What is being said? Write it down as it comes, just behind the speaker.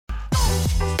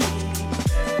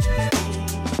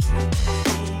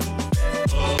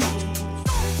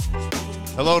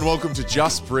Hello and welcome to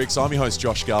Just Bricks. I'm your host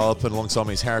Josh Gallup and alongside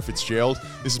me is Harry Fitzgerald.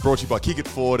 This is brought to you by Kick It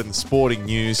Forward and the Sporting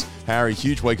News. Harry,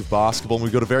 huge week of basketball and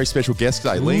we've got a very special guest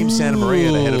today, Liam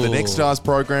Santamaria, the head of the Next Stars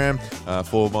Program,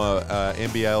 former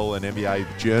NBL and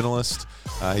NBA journalist.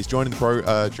 He's joining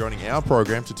our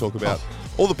program to talk about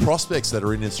all the prospects that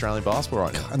are in Australian basketball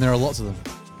right now. And there are lots of them.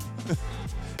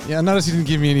 Yeah, I noticed you didn't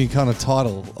give me any kind of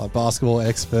title, like basketball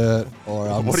expert or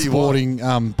sporting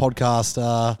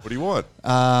podcaster. What do you want?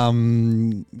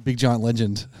 Big giant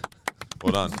legend.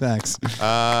 Well done. Thanks.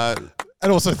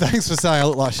 And also thanks for saying I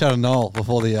look like Shannon Knoll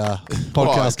before the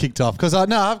podcast kicked off. Because I've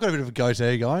got a bit of a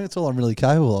goatee going. It's all I'm really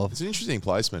capable of. It's an interesting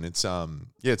placement. It's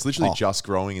it's literally just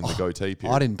growing in the goatee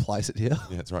period. I didn't place it here.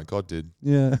 Yeah, that's right. God did.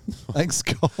 Yeah. Thanks,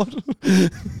 God.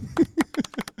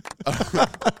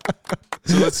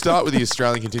 So let's start with the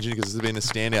Australian contingent because there's been a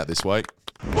standout this week.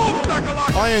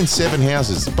 I own 7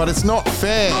 houses, but it's not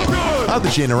fair. Other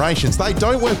generations, they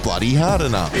don't work bloody hard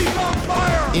enough.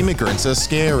 Immigrants are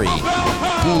scary.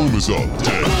 Boom is up,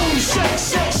 dead.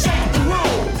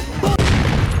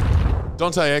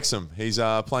 Dante Exum, he's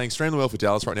playing extremely well for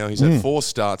Dallas right now. He's had 4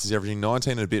 starts. He's averaging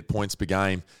 19 and a bit points per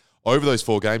game. Over those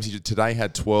 4 games, he today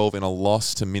had 12 in a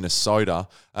loss to Minnesota.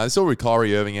 It's all with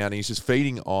Kyrie Irving out, and he's just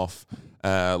feeding off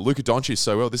Luka Doncic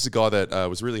so well. This is a guy that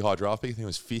was a really high draft pick. I think he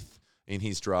was 5th in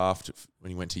his draft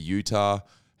when he went to Utah.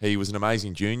 He was an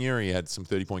amazing junior. He had some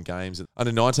 30-point games at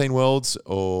under 19 Worlds,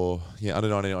 under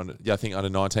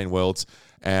 19 Worlds.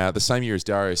 The same year as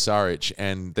Dario Saric,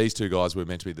 and these 2 guys were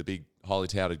meant to be the big, highly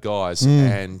touted guys,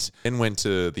 and then went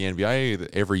to the NBA.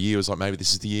 Every year was like, maybe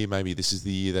this is the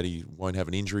year that he won't have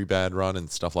an injury bad run and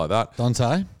stuff like that.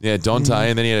 Dante,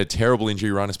 and then he had a terrible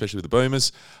injury run, especially with the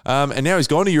Boomers. And now he's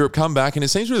gone to Europe, come back, and it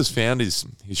seems to have found his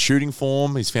shooting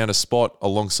form. He's found a spot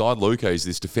alongside Luka. He's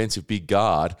this defensive big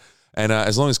guard. And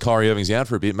as long as Kyrie Irving's out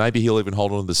for a bit, maybe he'll even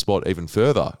hold on to the spot even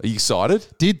further. Are you excited?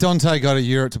 Did Dante go to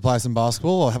Europe to play some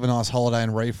basketball or have a nice holiday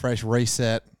and refresh,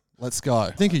 reset? Let's go.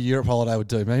 I think a Europe holiday would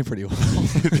do me pretty well.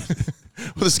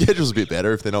 Well, the schedule's a bit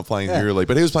better if they're not playing in EuroLeague,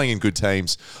 but he was playing in good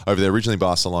teams over there. Originally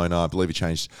Barcelona, I believe he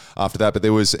changed after that, but he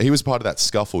was part of that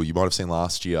scuffle you might have seen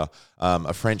last year.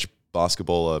 A French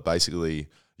basketballer basically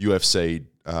UFC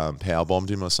power bombed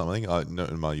him or something. Not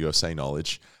in my UFC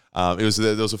knowledge. There was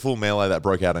a full melee that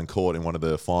broke out in court in one of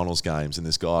the finals games, and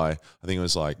this guy, I think it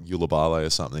was like Ulabale or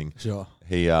something. Sure.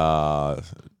 He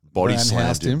body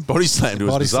slammed him. Body slammed. It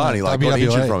was bizarre. And he got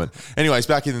injured from it. Anyway, he's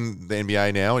back in the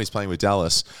NBA now, and he's playing with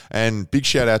Dallas. And big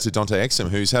shout out to Dante Exum,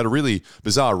 who's had a really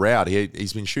bizarre route.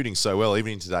 He's been shooting so well.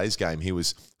 Even in today's game, he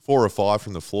was 4 or 5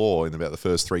 from the floor in about the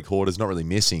first 3 quarters, not really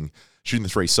missing. Shooting the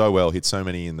 3 so well, hit so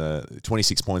many in the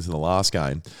 26 points in the last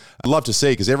game. I'd love to see,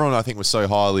 because everyone I think was so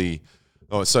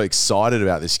excited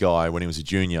about this guy when he was a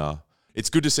junior. It's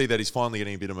good to see that he's finally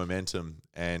getting a bit of momentum,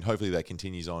 and hopefully that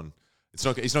continues on. He's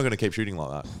not going to keep shooting like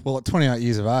that. Well, at 28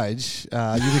 years of age,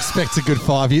 you'd expect a good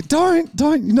 5 year. No.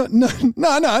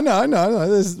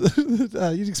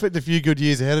 You'd expect a few good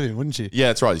years ahead of him, wouldn't you? Yeah,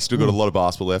 that's right. He's still got a lot of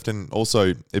basketball left, and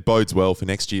also it bodes well for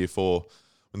next year for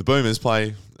when the Boomers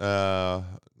play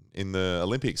in the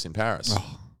Olympics in Paris.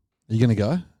 Oh, are you going to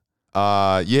go?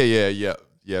 Yeah.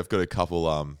 I've got a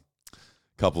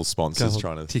couple sponsors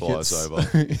trying to tickets. fly us over.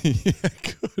 Yeah,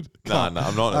 good. No, I'm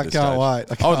not at this can't stage.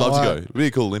 wait. I would love to go. It'd be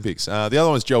a cool Olympics. The other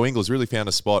one is Joe Ingles. Really found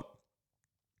a spot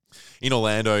in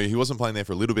Orlando. He wasn't playing there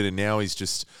for a little bit, and now he's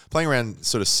just playing around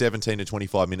sort of 17 to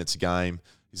 25 minutes a game.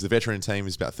 He's the veteran team.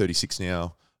 He's about 36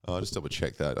 now. I'll just double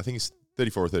check that. I think he's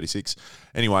 34 or 36.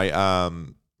 Anyway,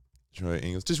 Joe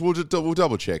Ingles. We'll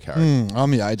double check, Harry.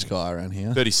 I'm the age guy around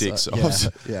here. 36. So,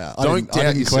 yeah. Don't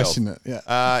doubt yourself. Question it.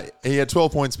 Yeah. He had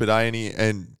 12 points per day,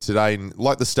 and today,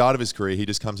 like the start of his career, he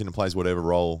just comes in and plays whatever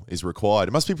role is required.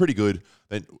 It must be pretty good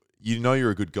that you know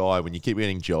you're a good guy when you keep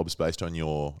getting jobs based on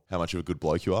how much of a good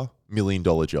bloke you are. $1 million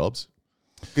jobs.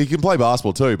 You can play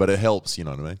basketball too, but it helps. You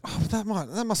know what I mean? Oh,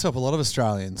 that must help a lot of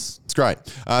Australians. It's great.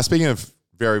 Speaking of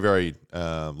very, very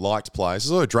liked players,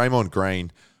 there's also Draymond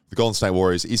Green. The Golden State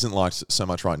Warriors isn't liked so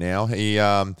much right now.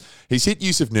 He's hit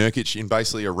Yusuf Nurkic in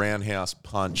basically a roundhouse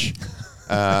punch.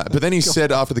 But then he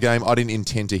said after the game, I didn't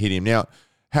intend to hit him. Now,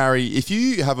 Harry, if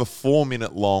you have a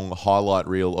 4-minute long highlight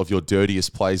reel of your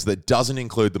dirtiest plays that doesn't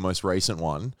include the most recent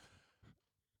one,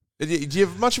 do you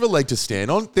have much of a leg to stand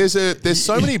on? There's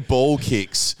so many ball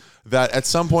kicks that at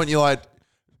some point you're like,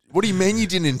 what do you mean you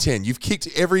didn't intend? You've kicked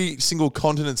every single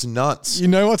continent's nuts. You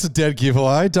know what's a dead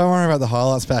giveaway? Don't worry about the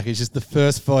highlights package. Just the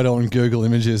first photo on Google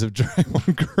Images of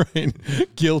Draymond Green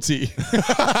guilty.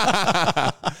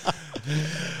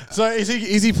 So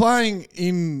is he playing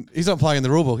in? He's not playing in the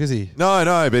rule book, is he? No,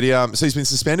 but so he's been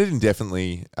suspended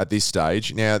indefinitely at this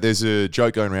stage. Now, there's a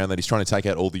joke going around that he's trying to take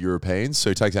out all the Europeans. So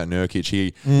he takes out Nurkic.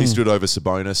 He stood over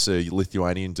Sabonis, a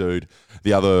Lithuanian dude,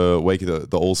 the other week, the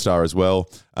All-Star as well.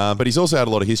 But he's also had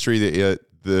a lot of history.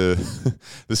 The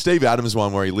Steve Adams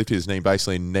one where he lifted his knee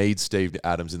basically needs Steve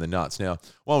Adams in the nuts. Now,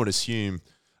 one would assume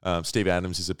Steve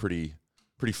Adams is a pretty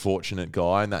fortunate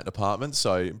guy in that department,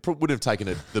 so wouldn't have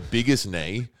taken the biggest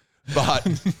knee. But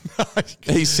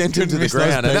he sent him to the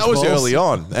ground, and that was early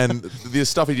on. And the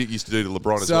stuff he used to do to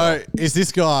LeBron as well. So is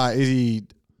this guy, is he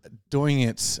doing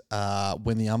it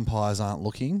when the umpires aren't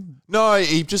looking? No,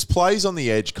 he just plays on the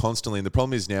edge constantly. And the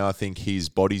problem is now I think his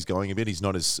body's going a bit. He's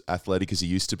not as athletic as he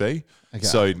used to be. Okay.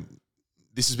 So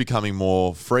this is becoming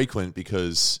more frequent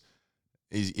because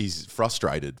he's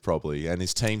frustrated probably. And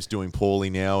his team's doing poorly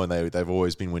now, and they've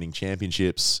always been winning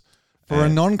championships. For a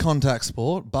non-contact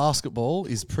sport, basketball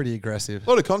is pretty aggressive. A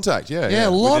lot of contact, yeah. Yeah, a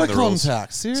lot of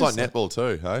contact. Seriously. It's like netball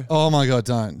too, hey? Oh my God,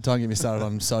 don't get me started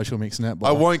on social mix netball.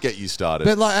 I won't get you started.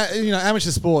 But like,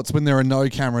 amateur sports, when there are no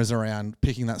cameras around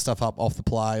picking that stuff up off the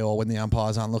play or when the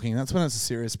umpires aren't looking, that's when it's a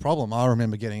serious problem. I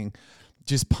remember getting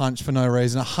just punched for no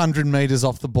reason 100 metres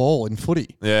off the ball in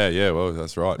footy. Yeah, well,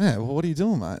 that's right. Yeah, well, what are you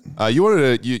doing, mate? You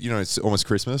wanted to, it's almost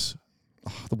Christmas.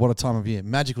 Oh, what a time of year.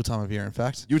 Magical time of year, in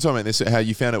fact. You were talking about this, how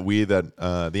you found it weird that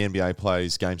the NBA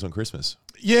plays games on Christmas.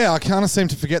 Yeah, I kind of seem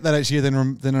to forget that each year. Then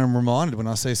I'm reminded when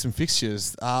I see some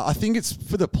fixtures. I think it's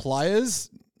for the players,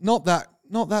 not that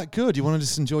good. You want to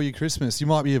just enjoy your Christmas. You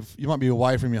might be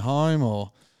away from your home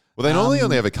or. Well, they normally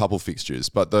only have a couple fixtures,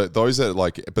 but those are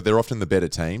but they're often the better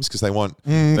teams because they want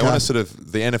to sort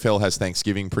of, the NFL has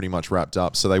Thanksgiving pretty much wrapped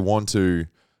up, so they want to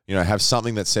have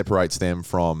something that separates them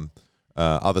from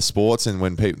other sports, and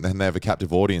when they have a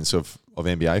captive audience of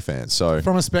NBA fans. So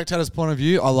from a spectator's point of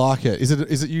view, I like it. Is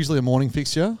it usually a morning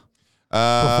fixture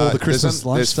before the Christmas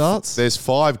lunch starts? There's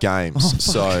 5 games,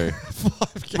 so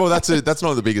 5 games. Well, that's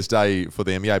not the biggest day for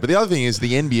the NBA. But the other thing is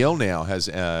the NBL now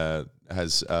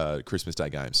has Christmas Day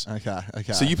games.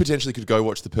 Okay. So you potentially could go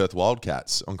watch the Perth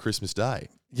Wildcats on Christmas Day.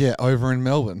 Yeah, over in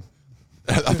Melbourne.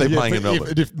 Are they playing in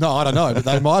Melbourne? No, I don't know, but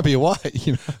they might be away.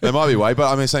 They might be away,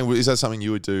 but I'm saying, is that something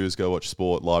you would do? Is go watch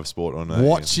live sport on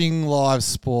watching live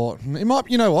sport? It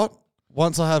might. You know what?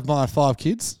 Once I have my 5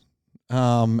 kids,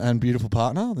 and beautiful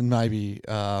partner, then maybe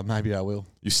I will.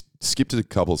 You skipped a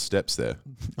couple of steps there.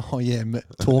 Oh yeah,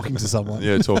 talking to someone.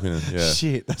 Yeah, talking. Yeah.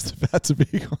 Shit, that's a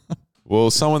big one. Well,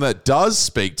 someone that does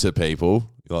speak to people.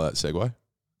 You like that segue?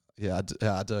 Yeah,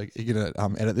 I do. You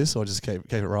gonna edit this or just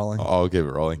keep it rolling? I'll keep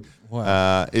it rolling.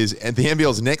 Wow. Is the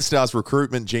NBL's Next Stars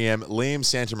recruitment GM Liam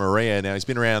Santamaria. Now, he's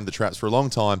been around the traps for a long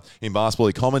time in basketball.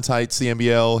 He commentates the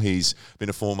NBL. He's been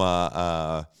a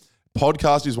former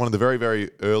podcaster. He was one of the very,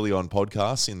 very early on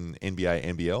podcasts in NBA,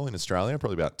 NBL in Australia,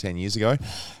 probably about 10 years ago.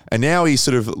 And now he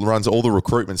sort of runs all the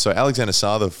recruitment. So Alexander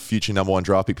Sarr, the future number 1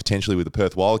 draft pick, potentially with the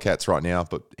Perth Wildcats right now,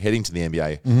 but heading to the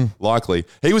NBA, likely.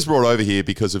 He was brought over here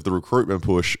because of the recruitment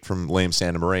push from Liam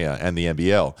Santamaria and the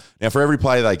NBL. Now, for every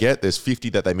player they get, there's 50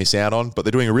 that they miss out on, but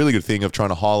they're doing a really good thing of trying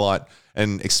to highlight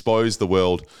and expose the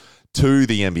world to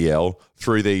the NBL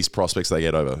through these prospects they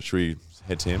get over. Should we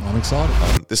head to him? I'm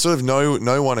excited. There's sort of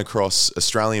no one across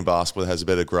Australian basketball that has a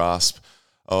better grasp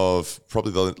of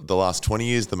probably the last 20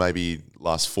 years than maybe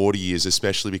last 40 years,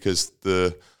 especially because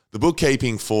the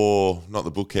bookkeeping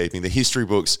the history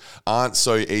books aren't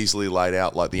so easily laid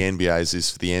out like the NBA's is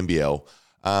for the NBL.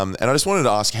 And I just wanted to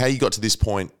ask how you got to this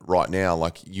point right now.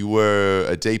 Like, you were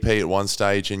a DP at one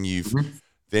stage and you've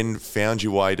then found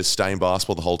your way to stay in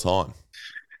basketball the whole time.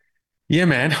 Yeah,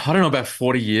 man. I don't know about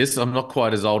 40 years. I'm not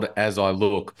quite as old as I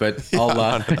look, but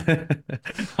I'll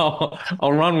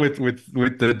run with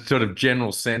the sort of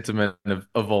general sentiment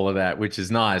of all of that, which is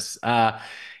nice.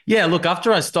 Yeah, look,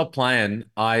 after I stopped playing,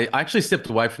 I actually stepped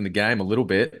away from the game a little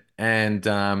bit and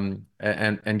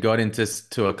got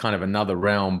into a kind of another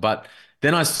realm. But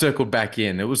then I circled back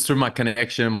in. It was through my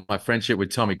connection, my friendship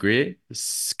with Tommy Greer,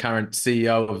 current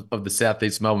CEO of the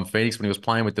Southeast Melbourne Phoenix, when he was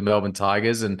playing with the Melbourne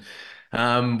Tigers. And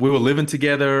we were living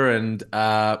together, and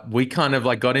we kind of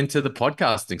like got into the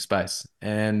podcasting space,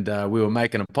 and we were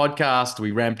making a podcast.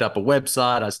 We ramped up a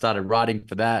website. I started writing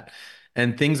for that,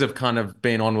 and things have kind of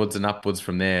been onwards and upwards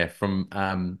from there. From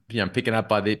picked up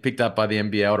by the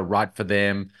NBL to write for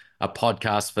them, a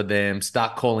podcast for them,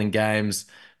 start calling games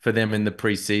for them in the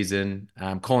preseason,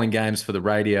 calling games for the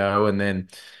radio, and then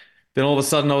all of a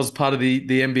sudden I was part of the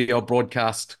NBL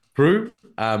broadcast crew.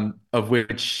 Of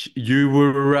which you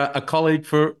were a colleague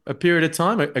for a period of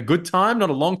time, a good time, not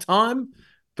a long time,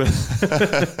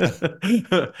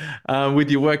 with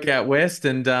your work out west.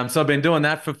 And so I've been doing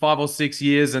that for 5 or 6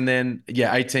 years. And then,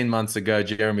 18 months ago,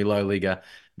 Jeremy Lowliga,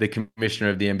 the commissioner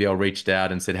of the NBL, reached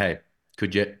out and said, "Hey,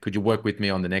 could you work with me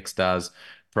on the Next Stars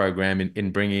program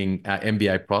in bringing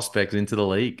NBA prospects into the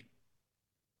league?"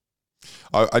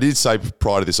 I did say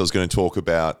prior to this I was going to talk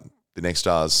about the Next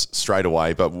Stars straight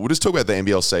away, but we'll just talk about the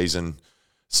NBL season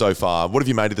so far. What have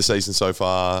you made of the season so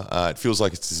far? It feels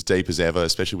like it's as deep as ever,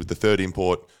 especially with the third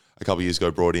import a couple of years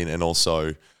ago brought in, and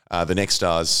also the Next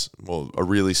Stars, a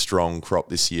really strong crop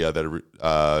this year that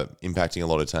are impacting a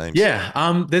lot of teams.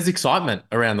 Yeah, there's excitement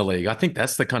around the league. I think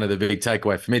that's the big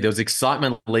takeaway for me. There was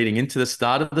excitement leading into the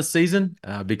start of the season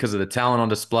because of the talent on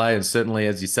display, and certainly,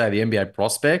 as you say, the NBA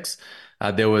prospects.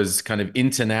 There was kind of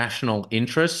international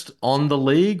interest on the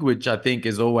league, which I think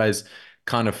is always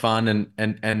kind of fun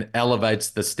and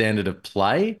elevates the standard of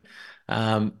play.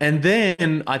 And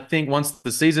then I think once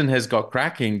the season has got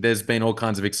cracking, there's been all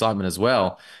kinds of excitement as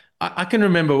well. I can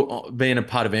remember being a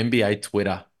part of NBA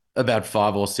Twitter about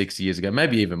 5 or 6 years ago,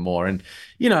 maybe even more. And,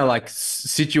 like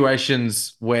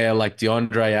situations where like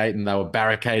DeAndre Ayton, they were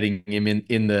barricading him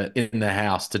in the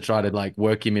house to try to like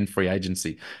work him in free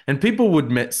agency. And people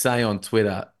would say on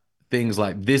Twitter things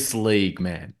like, "This league,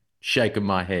 man," shaking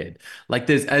my head. Like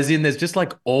there's just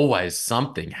like always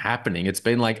something happening. It's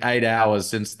been like 8 hours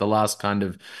since the last kind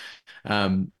of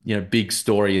big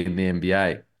story in the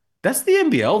NBA. That's the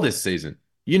NBL this season.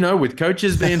 With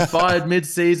coaches being fired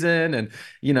mid-season and,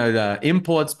 the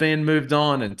imports being moved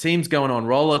on and teams going on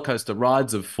roller coaster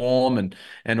rides of form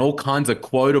and all kinds of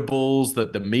quotables,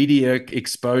 that the media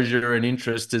exposure and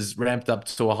interest is ramped up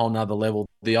to a whole nother level.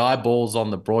 The eyeballs on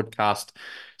the broadcast.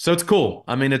 So it's cool.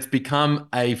 I mean, it's become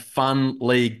a fun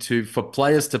league for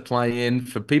players to play in,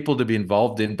 for people to be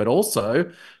involved in, but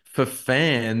also for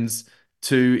fans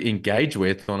to engage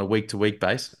with on a week-to-week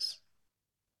basis.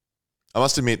 I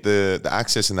must admit the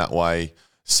access in that way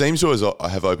seems to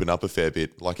have opened up a fair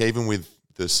bit. Like even with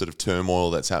the sort of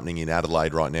turmoil that's happening in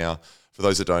Adelaide right now, for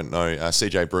those that don't know,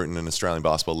 CJ Bruton, an Australian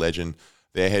basketball legend,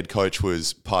 their head coach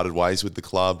was parted ways with the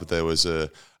club. There was a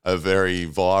very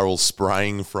viral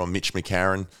spraying from Mitch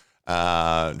McCarron,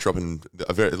 dropping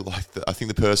I think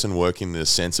the person working the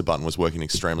censor button was working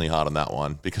extremely hard on that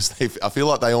one because I feel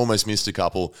like they almost missed a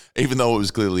couple, even though it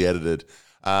was clearly edited.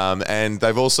 And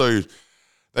they've lost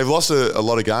a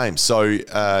lot of games. So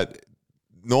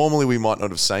normally we might not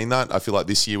have seen that. I feel like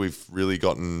this year we've really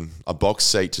gotten a box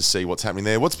seat to see what's happening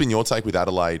there. What's been your take with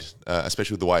Adelaide,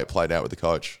 especially with the way it played out with the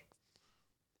coach?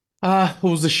 It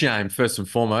was a shame, first and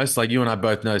foremost. Like you and I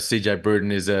both know, CJ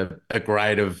Bruton is a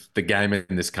great of the game in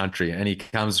this country, and he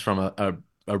comes from a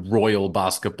royal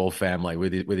basketball family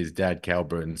with his dad, Cal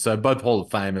Bruton. So both Hall of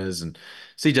Famers, and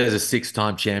CJ is a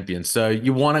 6-time champion. So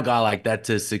you want a guy like that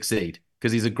to succeed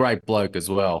because he's a great bloke as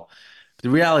well. The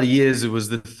reality is it was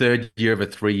the third year of a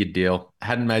 3-year deal.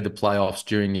 Hadn't made the playoffs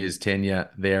during his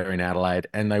tenure there in Adelaide,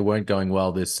 and they weren't going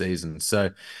well this season. So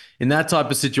in that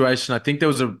type of situation, I think there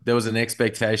was an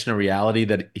expectation, a reality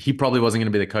that he probably wasn't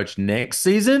going to be the coach next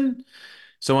season.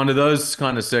 So under those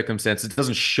kind of circumstances, it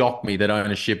doesn't shock me that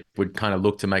ownership would kind of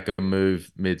look to make a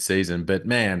move mid-season. But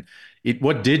man,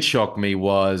 what did shock me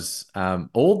was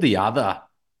all the other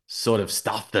sort of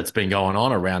stuff that's been going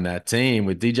on around that team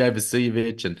with DJ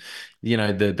Vasiljevic and,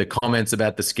 the comments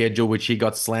about the schedule, which he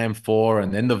got slammed for,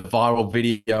 and then the viral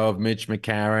video of Mitch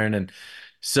McCarron. And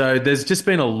so there's just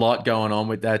been a lot going on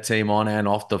with that team on and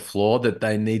off the floor that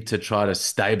they need to try to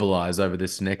stabilize over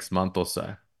this next month or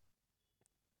so.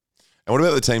 And what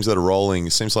about the teams that are rolling?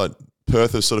 It seems like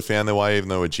Perth have sort of found their way, even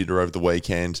though a jitter over the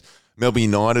weekend. Melbourne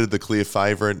United, the clear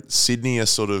favourite. Sydney are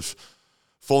sort of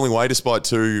falling away despite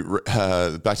 2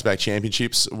 back-to-back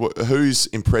championships. Who's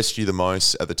impressed you the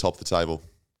most at the top of the table?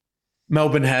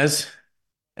 Melbourne has.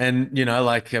 And,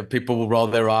 people will roll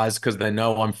their eyes because they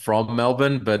know I'm from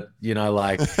Melbourne, but,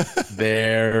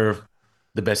 they're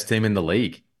the best team in the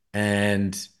league.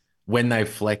 And when they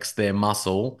flex their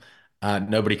muscle,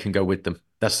 nobody can go with them.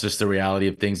 That's just the reality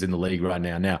of things in the league right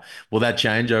now. Now, will that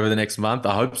change over the next month?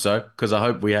 I hope so, because I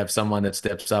hope we have someone that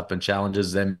steps up and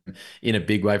challenges them in a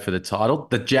big way for the title.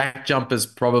 The Jack Jumpers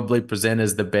probably present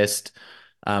as the best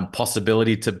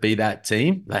possibility to be that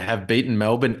team. They have beaten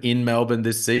Melbourne in Melbourne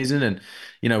this season, and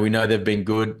we know they've been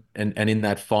good and in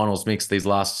that finals mix these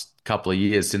last couple of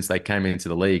years since they came into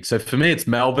the league. So for me, it's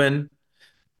Melbourne.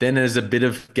 Then there's a bit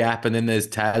of gap, and then there's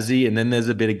Tassie, and then there's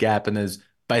a bit of gap, and there's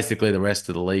basically the rest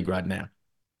of the league right now.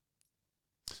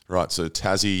 Right, so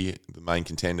Tassie, the main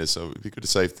contenders, so it'd be good to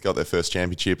say if they got their first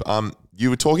championship. You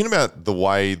were talking about the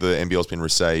way the NBL's been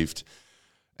received,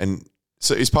 and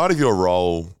so is part of your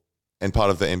role and part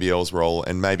of the NBL's role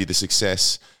and maybe the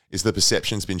success is the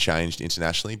perception's been changed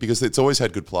internationally because it's always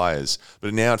had good players,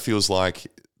 but now it feels like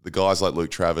the guys like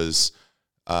Luke Travers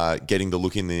getting the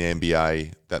look in the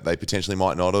NBA that they potentially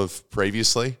might not have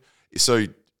previously. So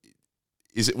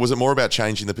was it more about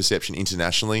changing the perception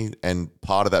internationally and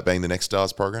part of that being the Next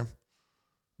Stars program?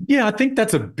 Yeah, I think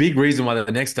that's a big reason why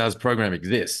the Next Stars program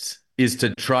exists, is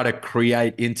to try to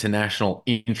create international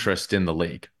interest in the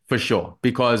league, for sure.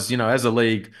 Because, as a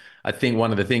league, I think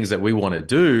one of the things that we want to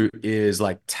do is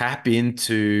like tap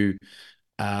into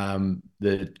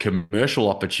the commercial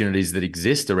opportunities that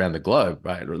exist around the globe,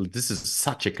 right? This is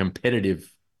such a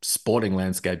competitive sporting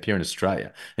landscape here in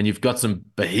Australia, and you've got some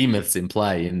behemoths in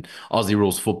play in Aussie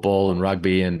rules football and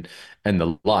rugby and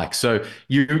the like. So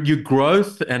your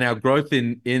growth and our growth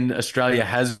in Australia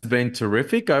has been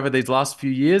terrific over these last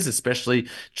few years, especially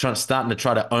starting to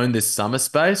try to own this summer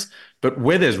space. But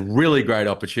where there's really great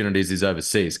opportunities is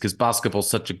overseas, because basketball's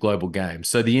such a global game.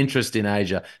 So the interest in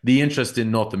Asia, the interest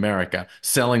in North America,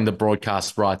 selling the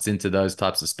broadcast rights into those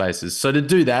types of spaces. So to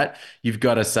do that, you've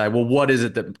got to say, well, what is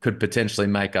it that could potentially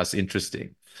make us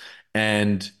interesting?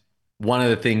 And one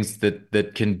of the things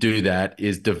that can do that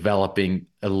is developing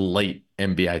elite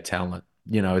NBA talent.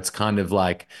 It's kind of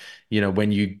like,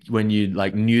 when you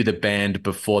like knew the band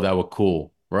before they were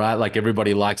cool, right? Like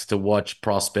everybody likes to watch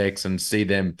prospects and see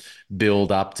them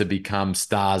build up to become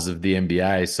stars of the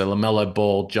NBA. So LaMelo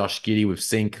Ball, Josh Giddey, we've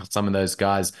seen some of those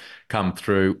guys come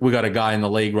through. We got a guy in the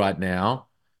league right now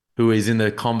who is in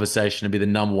the conversation to be the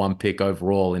number one pick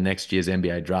overall in next year's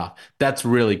NBA draft. That's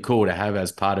really cool to have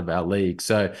as part of our league.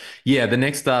 So yeah, the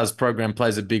Next Stars program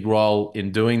plays a big role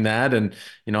in doing that. And,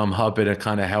 I'm hoping to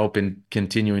kind of help in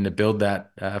continuing to build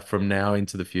that from now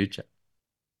into the future.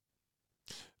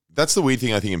 That's the weird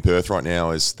thing I think in Perth right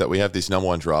now is that we have this number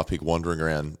one draft pick wandering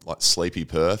around like sleepy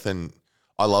Perth. And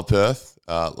I love Perth,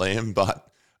 Liam, but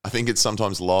I think it's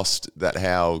sometimes lost that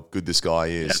how good this guy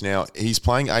is. Yeah. Now, he's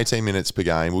playing 18 minutes per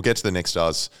game. We'll get to the Next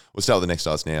Stars. We'll start with the Next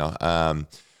Stars now.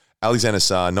 Alexander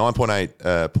Sarr,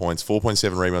 9.8 points,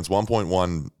 4.7 rebounds,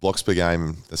 1.1 blocks per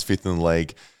game. That's fifth in the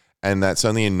league. And that's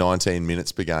only in 19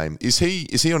 minutes per game. Is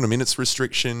he on a minutes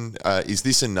restriction? Is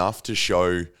this enough to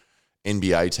show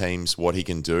NBA teams what he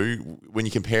can do? When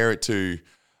you compare it to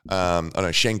I don't know,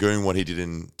 Şengün, what he did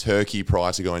in Turkey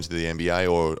prior to going to the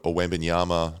NBA, or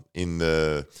Wembanyama in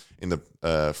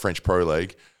the French Pro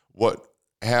League.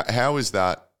 How is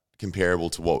that comparable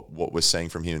to what we're seeing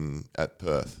from him at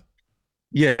Perth?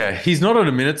 Yeah, he's not on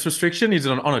a minutes restriction. He's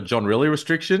on a John Riley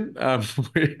restriction,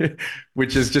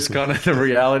 which is just kind of the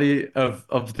reality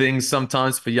of things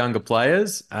sometimes for younger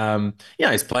players.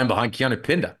 He's playing behind Keanu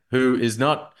Pinder, who is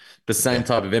not the same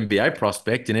type of NBA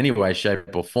prospect in any way,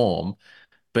 shape, or form.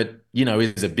 But,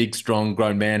 he's a big, strong,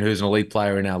 grown man who's an elite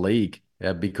player in our league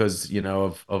because,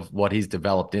 of what he's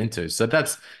developed into. So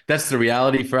that's the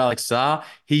reality for Alex Sarr.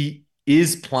 He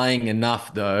is playing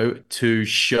enough, though, to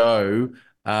show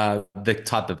the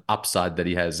type of upside that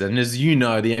he has. And as you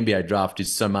know, the NBA draft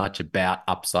is so much about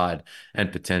upside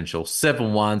and potential.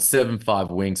 7'1",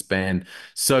 7'5" wingspan,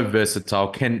 so versatile,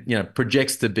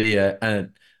 projects to be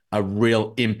a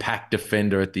real impact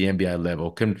defender at the NBA level,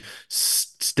 can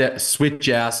switch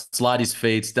out, slide his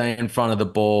feet, stay in front of the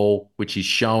ball, which he's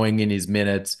showing in his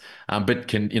minutes, but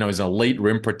can, is an elite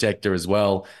rim protector as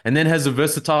well. And then has a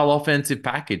versatile offensive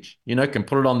package, can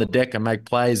put it on the deck and make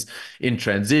plays in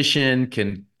transition,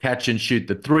 can catch and shoot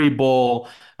the three ball,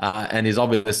 and is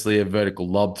obviously a vertical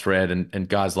lob threat, and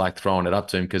guys like throwing it up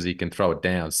to him because he can throw it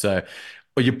down. So,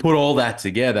 but you put all that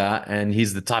together, and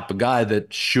he's the type of guy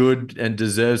that should and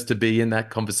deserves to be in that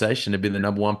conversation to be the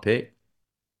number one pick.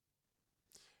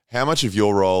 How much of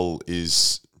your role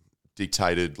is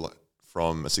dictated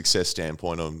from a success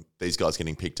standpoint on these guys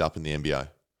getting picked up in the NBA?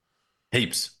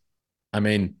 Heaps. I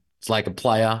mean, it's like a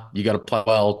player. You got to play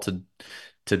well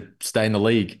to stay in the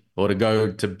league or to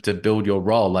go to build your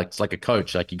role. Like it's like a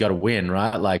coach. Like you got to win,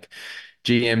 right? Like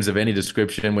GMs of any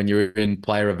description, when you're in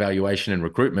player evaluation and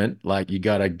recruitment, like you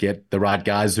got to get the right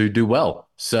guys who do well.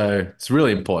 So it's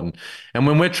really important. And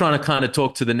when we're trying to kind of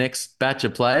talk to the next batch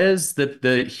of players,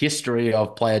 the history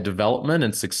of player development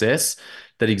and success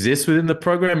that exists within the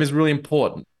program is really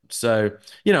important. So,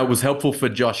 it was helpful for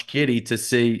Josh Giddey to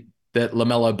see that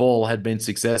LaMelo Ball had been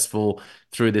successful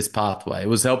through this pathway. It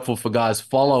was helpful for guys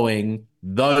following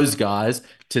those guys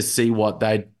to see what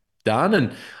they'd done.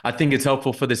 And I think it's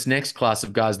helpful for this next class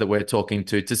of guys that we're talking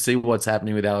to see what's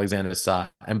happening with Alexander Sarr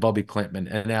and Bobby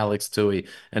Klintman and Alex Tui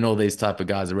and all these type of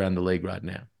guys around the league right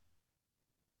now.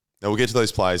 Now, we'll get to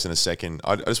those players in a second.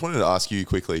 I just wanted to ask you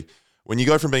quickly, when you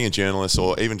go from being a journalist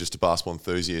or even just a basketball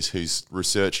enthusiast who's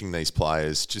researching these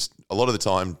players, just a lot of the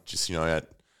time, just, at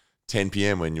 10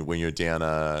 p.m. when you're down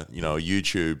a a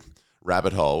YouTube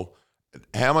rabbit hole.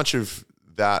 How much of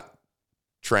that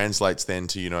translates then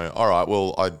to, all right,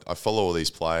 well, I follow all these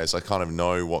players. I kind of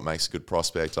know what makes a good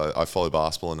prospect. I follow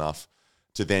basketball enough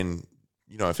to then,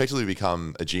 effectively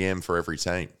become a GM for every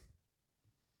team.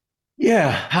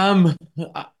 Yeah.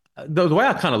 The way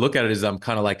I kind of look at it is I'm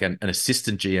kind of like an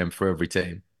assistant GM for every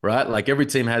team, right? Like every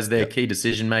team has their Yep. key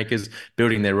decision makers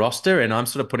building their roster, and I'm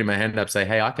sort of putting my hand up, say,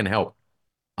 hey, I can help.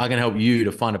 I can help you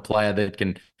to find a player that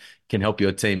can help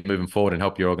your team moving forward and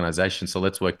help your organization. So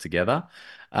let's work together.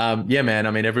 Yeah, man.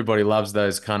 I mean, everybody loves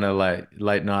those kind of like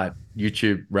late night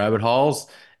YouTube rabbit holes,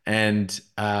 and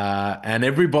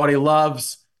everybody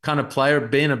loves kind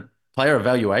of being a player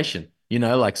evaluation.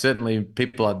 Like certainly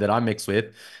people that I mix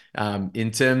with,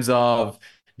 in terms of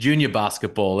junior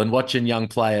basketball and watching young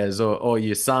players or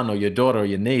your son or your daughter or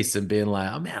your niece and being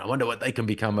like, oh man, I wonder what they can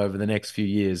become over the next few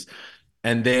years,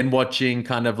 and then watching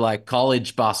kind of like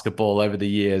college basketball over the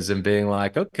years and being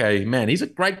like, okay, man, he's a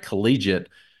great collegiate.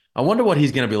 I wonder what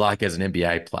he's going to be like as an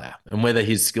NBA player and whether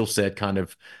his skill set kind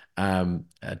of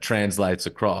translates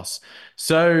across.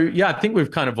 So yeah, I think we've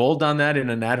kind of all done that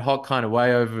in an ad hoc kind of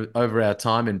way over our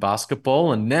time in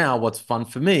basketball. And now what's fun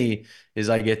for me is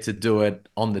I get to do it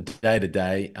on the day to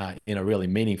day in a really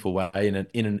meaningful way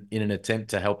in an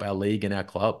attempt to help our league and our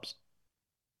clubs.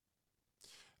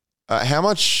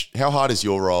 How hard is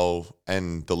your role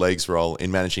and the league's role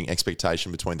in managing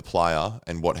expectation between the player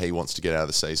and what he wants to get out of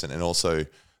the season, and also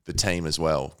the team as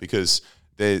well? Because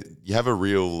you have there's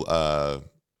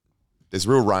a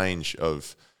real range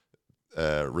of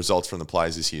results from the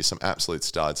players this year. Some absolute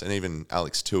studs, and even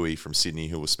Alex Tui from Sydney,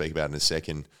 who we'll speak about in a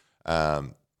second.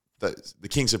 The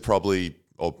Kings have probably,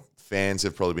 or fans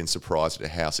have probably been surprised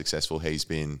at how successful he's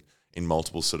been in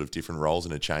multiple sort of different roles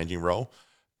in a changing role.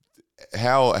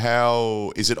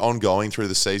 How is it ongoing through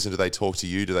the season? Do they talk to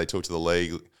you? Do they talk to the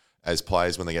league as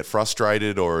players when they get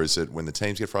frustrated, or is it when the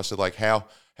teams get frustrated? Like how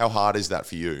hard is that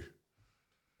for you?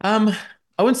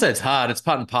 I wouldn't say it's hard. It's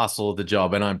part and parcel of the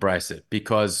job, and I embrace it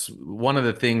because one of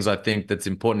the things I think that's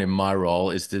important in my role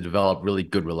is to develop really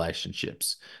good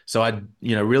relationships. So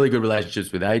really good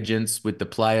relationships with agents, with the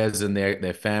players and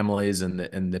their families, and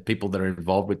the people that are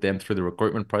involved with them through the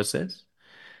recruitment process,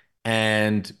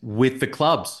 and with the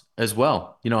clubs as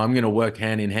well. I'm going to work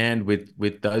hand in hand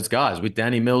with those guys, with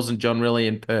Danny Mills and John Riley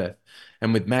in Perth,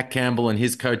 and with Matt Campbell and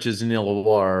his coaches in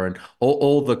Illawarra, and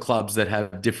all the clubs that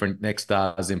have different Next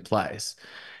Stars in place.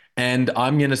 And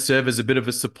I'm going to serve as a bit of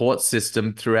a support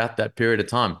system throughout that period of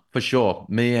time, for sure.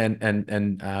 Me and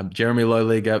Jeremy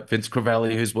Lowliga, Vince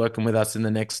Crivelli, who's working with us in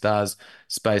the Next Stars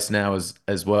space now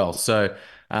as well. So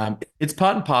it's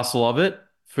part and parcel of it,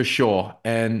 for sure.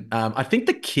 And I think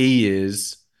the key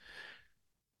is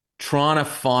trying to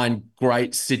find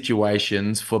great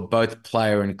situations for both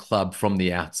player and club from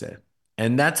the outset.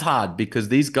 And that's hard because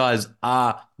these guys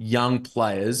are young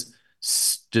players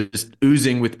just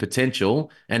oozing with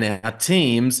potential, and our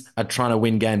teams are trying to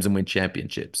win games and win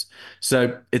championships.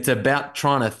 So it's about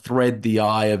trying to thread the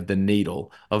eye of the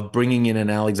needle of bringing in an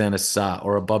Alexander Sarr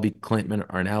or a Bobby Clintman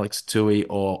or an Alex Tui,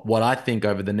 or what I think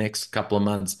over the next couple of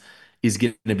months is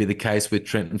going to be the case with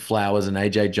Trenton Flowers and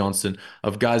AJ Johnson,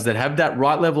 of guys that have that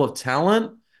right level of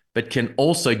talent, but can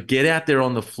also get out there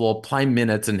on the floor, play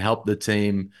minutes, and help the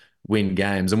team win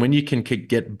games. And when you can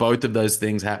get both of those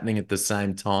things happening at the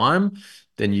same time,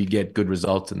 then you get good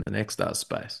results in the Next Star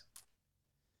space.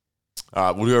 All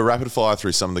right, we'll do a rapid fire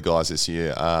through some of the guys this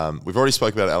year. We've already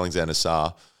spoke about Alexander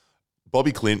Sarr.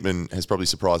 Bobby Clintman has probably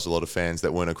surprised a lot of fans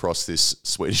that weren't across this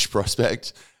Swedish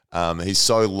prospect. He's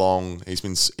so long. He's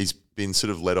been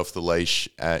sort of let off the leash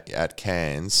at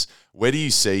Cairns. Where do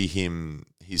you see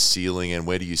his ceiling, and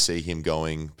where do you see him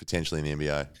going potentially in the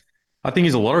NBA? I think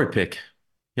he's a lottery pick.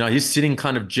 He's sitting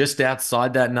kind of just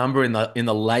outside that number in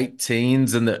the late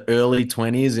teens and the early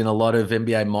 20s in a lot of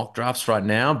NBA mock drafts right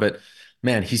now. But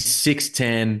man, he's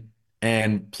 6'10"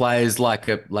 and plays like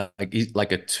a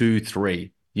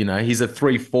 2-3. He's a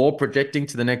 3-4 projecting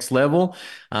to the next level,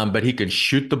 but he can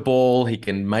shoot the ball. He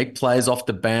can make plays off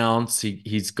the bounce.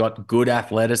 He's got good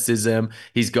athleticism.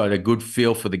 He's got a good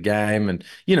feel for the game, and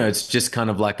it's just kind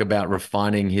of like about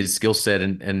refining his skill set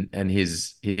and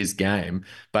his game.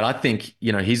 But I think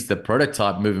he's the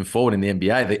prototype moving forward in the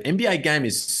NBA. The NBA game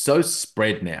is so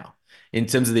spread now in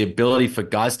terms of the ability for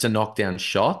guys to knock down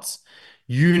shots.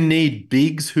 You need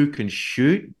bigs who can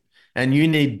shoot And you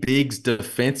need bigs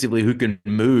defensively who can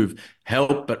move,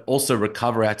 help, but also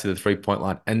recover out to the 3-point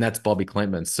line. And that's Bobby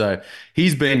Klintman. So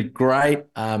he's been great.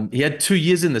 He had 2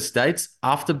 years in the States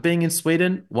after being in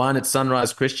Sweden, one at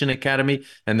Sunrise Christian Academy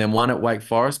and then one at Wake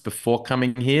Forest before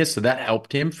coming here. So that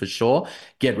helped him for sure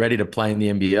get ready to play in the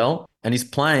NBL. And he's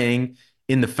playing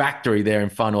in the factory there in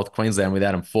far north Queensland with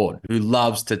Adam Ford, who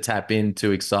loves to tap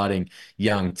into exciting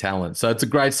young talent. So it's a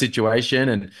great situation,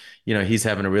 and he's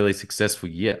having a really successful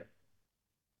year.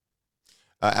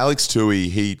 Alex Tui,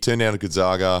 he turned down to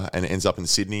Gonzaga and ends up in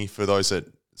Sydney. For those that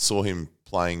saw him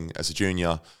playing as a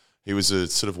junior, he was a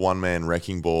sort of one-man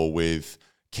wrecking ball with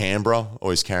Canberra,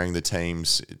 always carrying the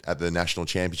teams at the national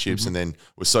championships, and then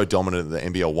was so dominant at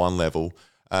the NBL 1 level.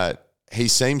 He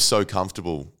seems so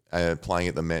comfortable playing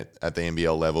at the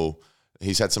NBL level.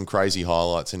 He's had some crazy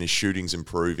highlights and his shooting's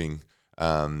improving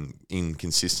in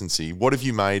consistency. What have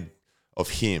you made of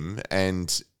him,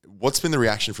 and what's been the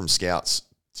reaction from scouts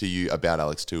to you about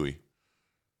Alex Tui?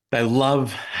 They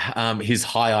love his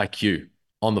high IQ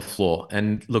on the floor.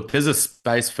 And look, there's a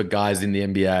space for guys in the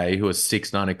NBA who are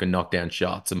 6'9" and can knock down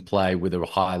shots and play with a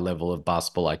high level of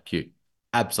basketball IQ.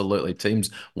 Absolutely. Teams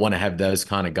want to have those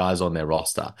kind of guys on their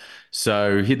roster.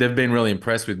 So they've been really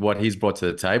impressed with what he's brought to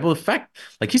the table. In fact,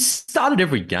 like, he started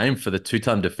every game for the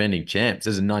two-time defending champs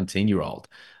as a 19-year-old.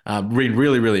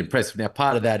 Really, really impressive. Now,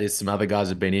 part of that is some other guys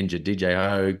have been injured. DJ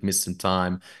Hogue missed some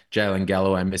time. Jalen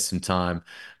Galloway missed some time.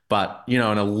 But,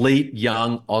 an elite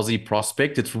young Aussie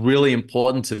prospect, it's really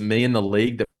important to me in the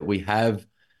league that we have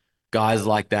guys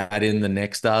like that in the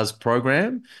Next Stars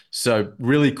program. So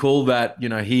really cool that,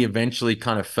 he eventually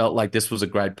kind of felt like this was a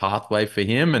great pathway for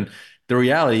him. And the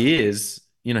reality is,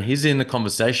 he's in the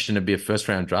conversation to be a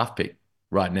first-round draft pick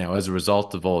right now as a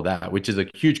result of all of that, which is a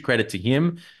huge credit to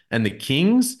him and the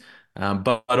Kings.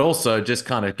 But also just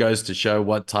kind of goes to show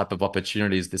what type of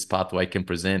opportunities this pathway can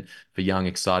present for young,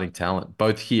 exciting talent,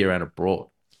 both here and abroad.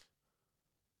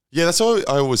 Yeah, that's what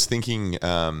I was thinking.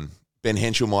 Ben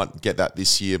Henschel might get that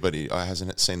this year, but I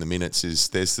hasn't seen the minutes.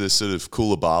 There's the sort of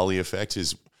Koulibaly effect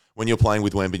is when you're playing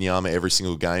with Wembanyama every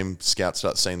single game, scouts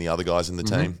start seeing the other guys in the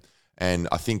team. And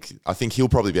I think he'll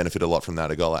probably benefit a lot from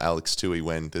that, a guy like Alex Tui,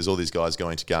 when there's all these guys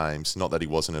going to games. Not that he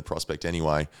wasn't a prospect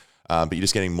anyway, but you're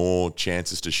just getting more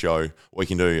chances to show what he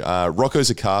can do. Rocco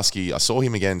Zikarsky, I saw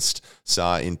him against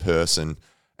Saar in person,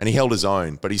 and he held his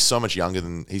own, but he's so much younger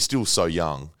he's still so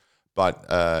young.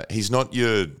 But he's not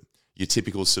your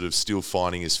typical sort of still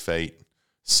finding his feet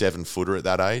 7-footer at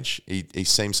that age. He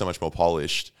seems so much more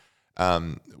polished.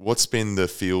 What's been the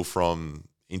feel from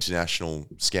international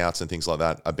scouts and things like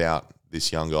that about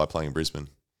this young guy playing in Brisbane?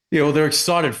 Yeah, well, they're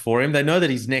excited for him. They know that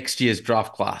he's next year's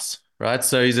draft class, right?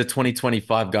 So he's a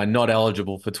 2025 guy, not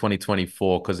eligible for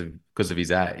 2024 because of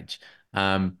his age.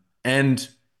 And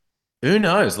who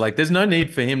knows? Like, there's no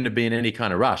need for him to be in any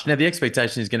kind of rush. Now, the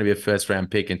expectation is going to be a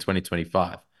first-round pick in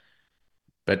 2025.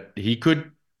 But he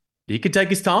could take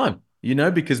his time,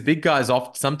 because big guys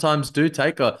sometimes do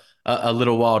take a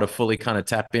little while to fully kind of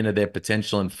tap into their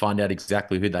potential and find out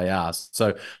exactly who they are.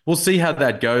 So we'll see how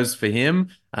that goes for him.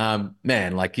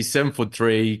 Man, like, he's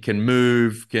 7'3", can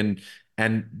move,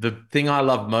 and the thing I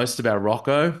love most about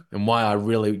Rocco and why I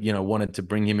really, wanted to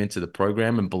bring him into the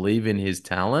program and believe in his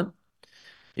talent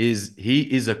is he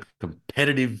is a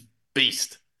competitive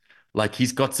beast. Like,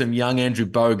 he's got some young Andrew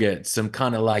Bogut, some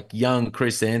kind of like young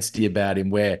Chris Anstey about him,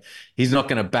 where he's not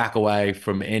going to back away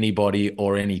from anybody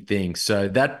or anything. So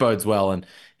that bodes well, and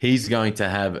he's going to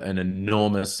have an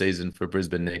enormous season for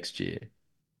Brisbane next year.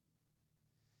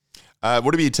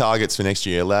 What are your targets for next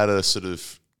year? Allowed to sort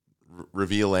of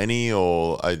reveal any,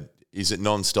 or is it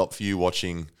non-stop for you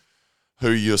watching who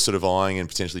you're sort of eyeing and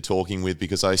potentially talking with?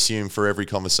 Because I assume for every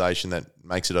conversation that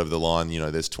makes it over the line,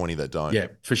 there's 20 that don't. Yeah,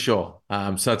 for sure.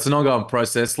 So it's an ongoing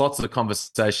process. Lots of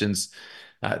conversations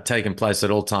taking place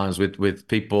at all times with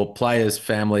people, players,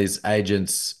 families,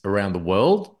 agents around the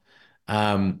world.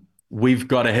 We've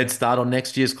got a head start on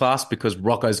next year's class because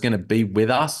Rocco's going to be with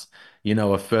us,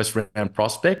 a first round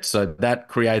prospect. So that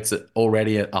creates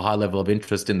already a high level of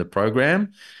interest in the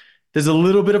program. There's a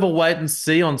little bit of a wait and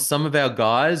see on some of our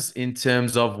guys in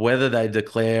terms of whether they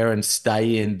declare and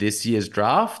stay in this year's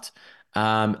draft.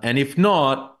 And if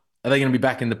not, are they going to be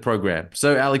back in the program?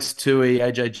 So Alex Tui,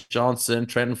 AJ Johnson,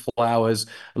 Trenton Flowers,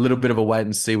 a little bit of a wait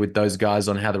and see with those guys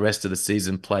on how the rest of the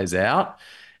season plays out.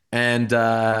 And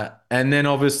then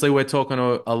obviously we're talking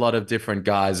to a lot of different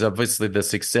guys. Obviously the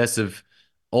success of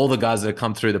all the guys that have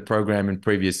come through the program in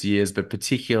previous years, but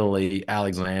particularly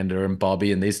Alexander and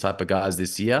Bobby and these type of guys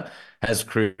this year, has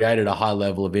created a high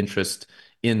level of interest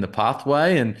in the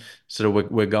pathway. And sort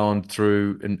of we're going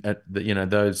through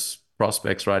those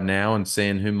prospects right now and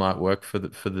seeing who might work for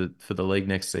the league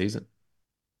next season.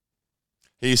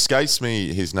 He escapes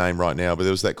me his name right now, but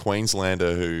there was that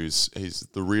Queenslander he's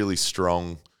the really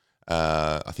strong.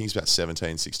 I think he's about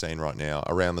 17, 16 right now,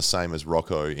 around the same as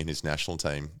Rocco in his national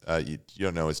team. You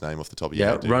don't know his name off the top of your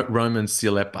head, do you? Roman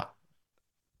Silepa.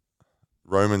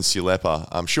 Roman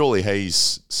Silepa. Surely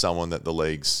he's someone that the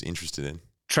league's interested in.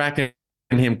 Tracking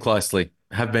him closely.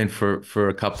 Have been for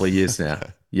a couple of years now.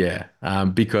 Yeah,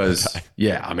 because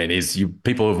I mean,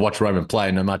 people who've watched Roman play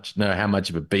know how much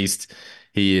of a beast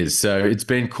he is. So it's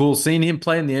been cool seeing him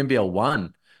play in the NBL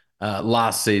 1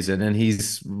 last season, and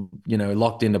he's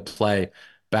locked into play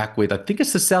back with, I think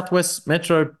it's the Southwest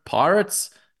Metro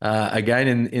Pirates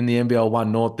again in the NBL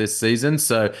 1 North this season.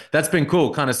 So that's been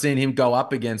cool, kind of seeing him go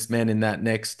up against men in that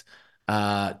next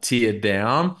tier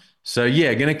down. So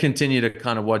yeah, going to continue to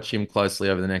kind of watch him closely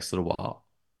over the next little while.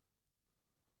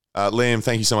 Liam,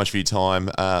 thank you so much for your time.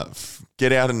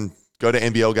 Get out and go to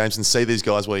NBL games and see these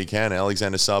guys while you can.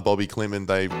 Alexander Saar, Bobby Clinton,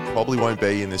 they probably won't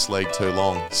be in this league too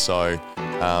long. So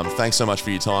thanks so much for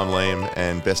your time, Liam,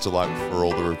 and best of luck for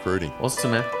all the recruiting.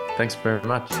 Awesome, man. Thanks very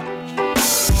much.